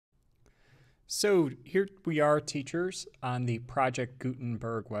So here we are, teachers, on the Project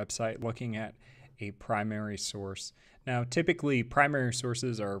Gutenberg website looking at a primary source. Now, typically, primary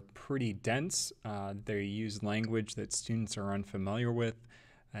sources are pretty dense. They use language that students are unfamiliar with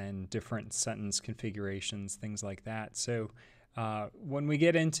and different sentence configurations, things like that. So when we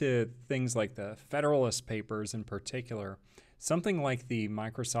get into things like the Federalist Papers in particular, something like the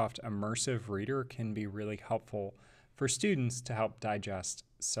Microsoft Immersive Reader can be really helpful for students to help digest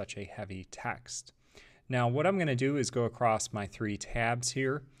such a heavy text. Now, what I'm going to do is go across my three tabs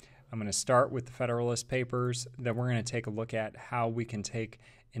here. I'm going to start with the Federalist Papers, then we're going to take a look at how we can take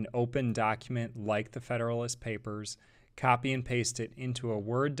an open document like the Federalist Papers, copy and paste it into a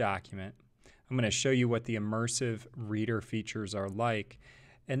Word document. I'm going to show you what the Immersive Reader features are like,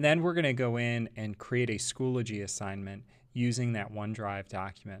 and then we're going to go in and create a Schoology assignment using that OneDrive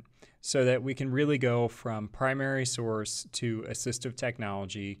document so that we can really go from primary source to assistive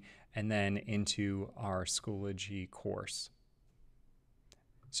technology and then into our Schoology course.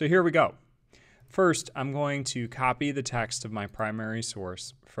 So here we go. First, I'm going to copy the text of my primary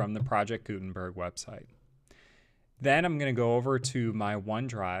source from the Project Gutenberg website. Then I'm going to go over to my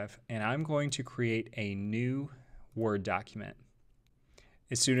OneDrive and I'm going to create a new Word document.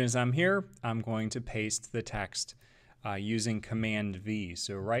 As soon as I'm here, I'm going to paste the text using Command V.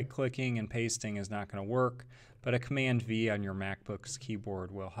 So right-clicking and pasting is not going to work, but a Command V on your MacBook's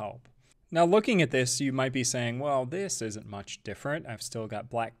keyboard will help. Now, looking at this, you might be saying, well, this isn't much different. I've still got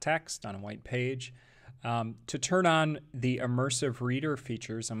black text on a white page. To turn on the Immersive Reader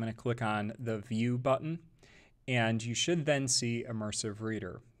features, I'm going to click on the View button, and you should then see Immersive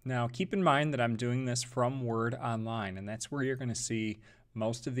Reader. Now, keep in mind that I'm doing this from Word Online, and that's where you're going to see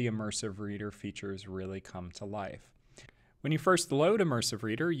most of the Immersive Reader features really come to life. When you first load Immersive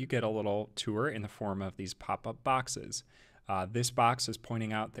Reader, you get a little tour in the form of these pop-up boxes. This box is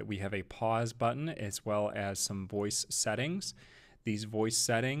pointing out that we have a pause button as well as some voice settings. These voice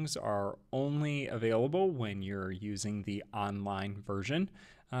settings are only available when you're using the online version,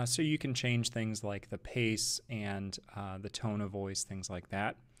 so you can change things like the pace and the tone of voice, things like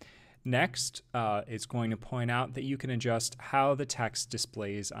that. Next, it's going to point out that you can adjust how the text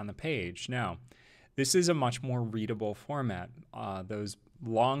displays on the page. Now, this is a much more readable format. Those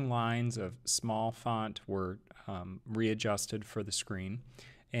long lines of small font were readjusted for the screen,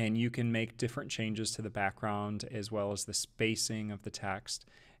 and you can make different changes to the background as well as the spacing of the text,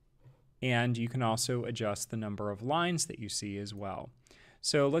 and you can also adjust the number of lines that you see as well.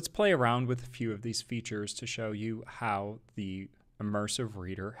 So let's play around with a few of these features to show you how the Immersive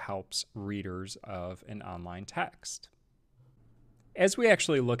Reader helps readers of an online text. As we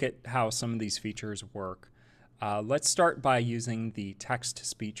actually look at how some of these features work, let's start by using the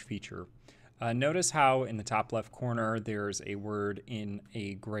text-to-speech feature. Notice how in the top left corner there's a word in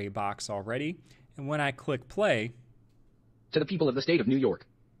a gray box already, and when I click play, to the people of the state of New York,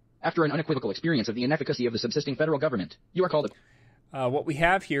 after an unequivocal experience of the inefficacy of the subsisting federal government, you are called. What we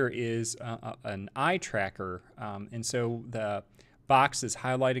have here is an eye tracker, and so the box is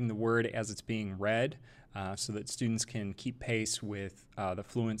highlighting the word as it's being read so that students can keep pace with the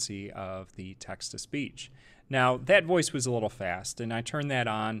fluency of the text-to-speech. Now, that voice was a little fast, and I turned that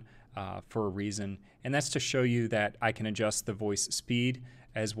on for a reason, and that's to show you that I can adjust the voice speed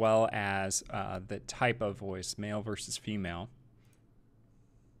as well as the type of voice, male versus female.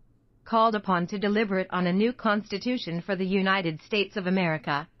 Called upon to deliberate on a new Constitution for the United States of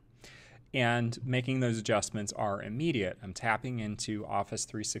America. And making those adjustments are immediate. I'm tapping into Office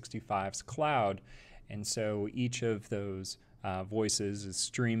 365's cloud, and so each of those voices is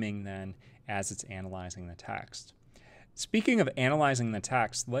streaming then as it's analyzing the text. Speaking of analyzing the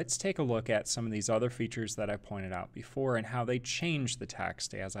text, let's take a look at some of these other features that I pointed out before and how they change the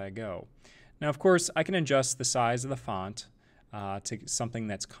text as I go. Now, of course, I can adjust the size of the font to something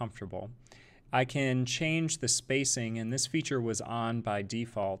that's comfortable. I can change the spacing, and this feature was on by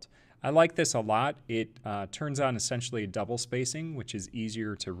default. I like this a lot. It turns on essentially double spacing, which is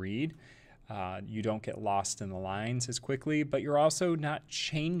easier to read. You don't get lost in the lines as quickly, but you're also not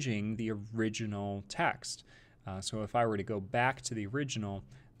changing the original text. So if I were to go back to the original,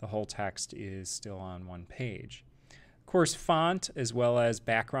 the whole text is still on one page. Of course, font as well as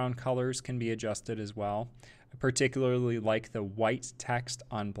background colors can be adjusted as well. I particularly like the white text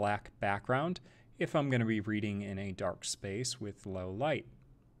on black background if I'm going to be reading in a dark space with low light.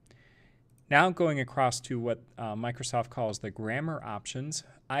 Now going across to what Microsoft calls the grammar options,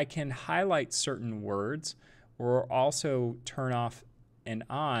 I can highlight certain words or also turn off and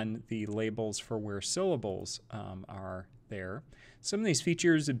on the labels for where syllables are there. Some of these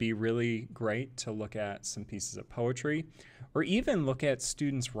features would be really great to look at some pieces of poetry or even look at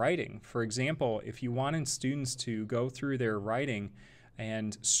students' writing. For example, if you wanted students to go through their writing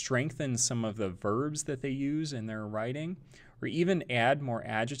and strengthen some of the verbs that they use in their writing, or even add more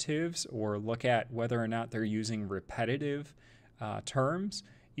adjectives or look at whether or not they're using repetitive terms,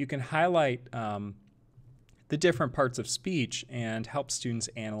 you can highlight the different parts of speech and help students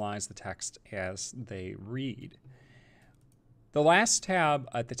analyze the text as they read. The last tab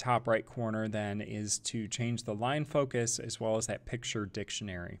at the top right corner then is to change the line focus as well as that picture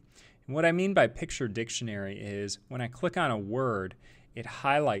dictionary. And what I mean by picture dictionary is when I click on a word, it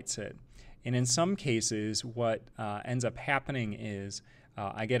highlights it. And in some cases, what ends up happening is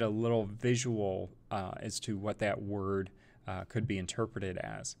I get a little visual as to what that word could be interpreted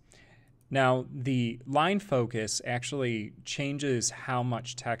as. Now, the line focus actually changes how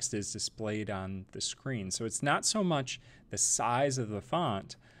much text is displayed on the screen. So it's not so much the size of the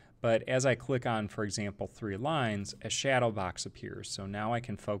font, but as I click on, for example, 3 lines, a shadow box appears. So now I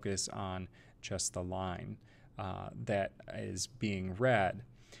can focus on just the line that is being read.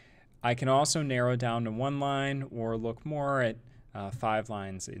 I can also narrow down to 1 line or look more at 5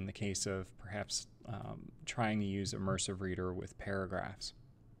 lines in the case of perhaps trying to use Immersive Reader with paragraphs.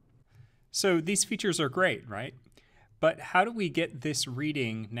 So these features are great, right? But how do we get this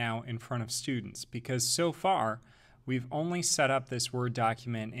reading now in front of students? Because so far, we've only set up this Word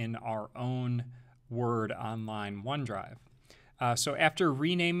document in our own Word Online OneDrive. So after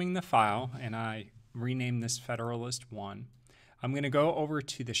renaming the file, and I renamed this Federalist 1, I'm going to go over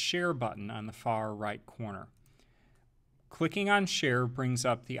to the Share button on the far right corner. Clicking on Share brings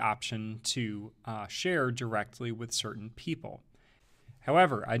up the option to share directly with certain people.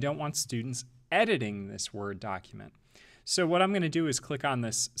 However, I don't want students editing this Word document. So what I'm going to do is click on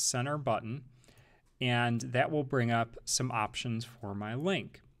this center button, and that will bring up some options for my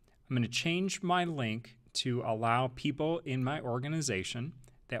link. I'm going to change my link to allow people in my organization.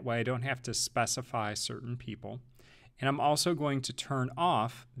 That way I don't have to specify certain people. And I'm also going to turn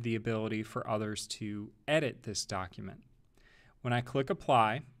off the ability for others to edit this document. When I click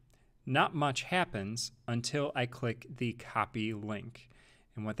Apply, not much happens until I click the Copy link.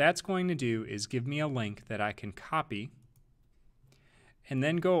 And what that's going to do is give me a link that I can copy and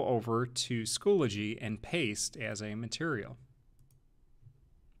then go over to Schoology and paste as a material.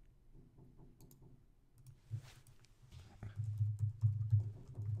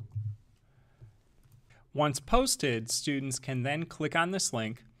 Once posted, students can then click on this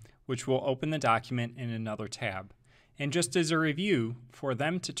link, which will open the document in another tab. And just as a review, for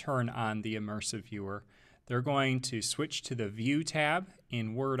them to turn on the Immersive Viewer, they're going to switch to the View tab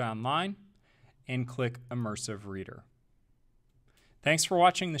in Word Online and click Immersive Reader. Thanks for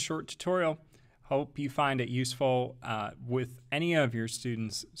watching the short tutorial. Hope you find it useful with any of your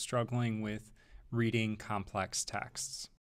students struggling with reading complex texts.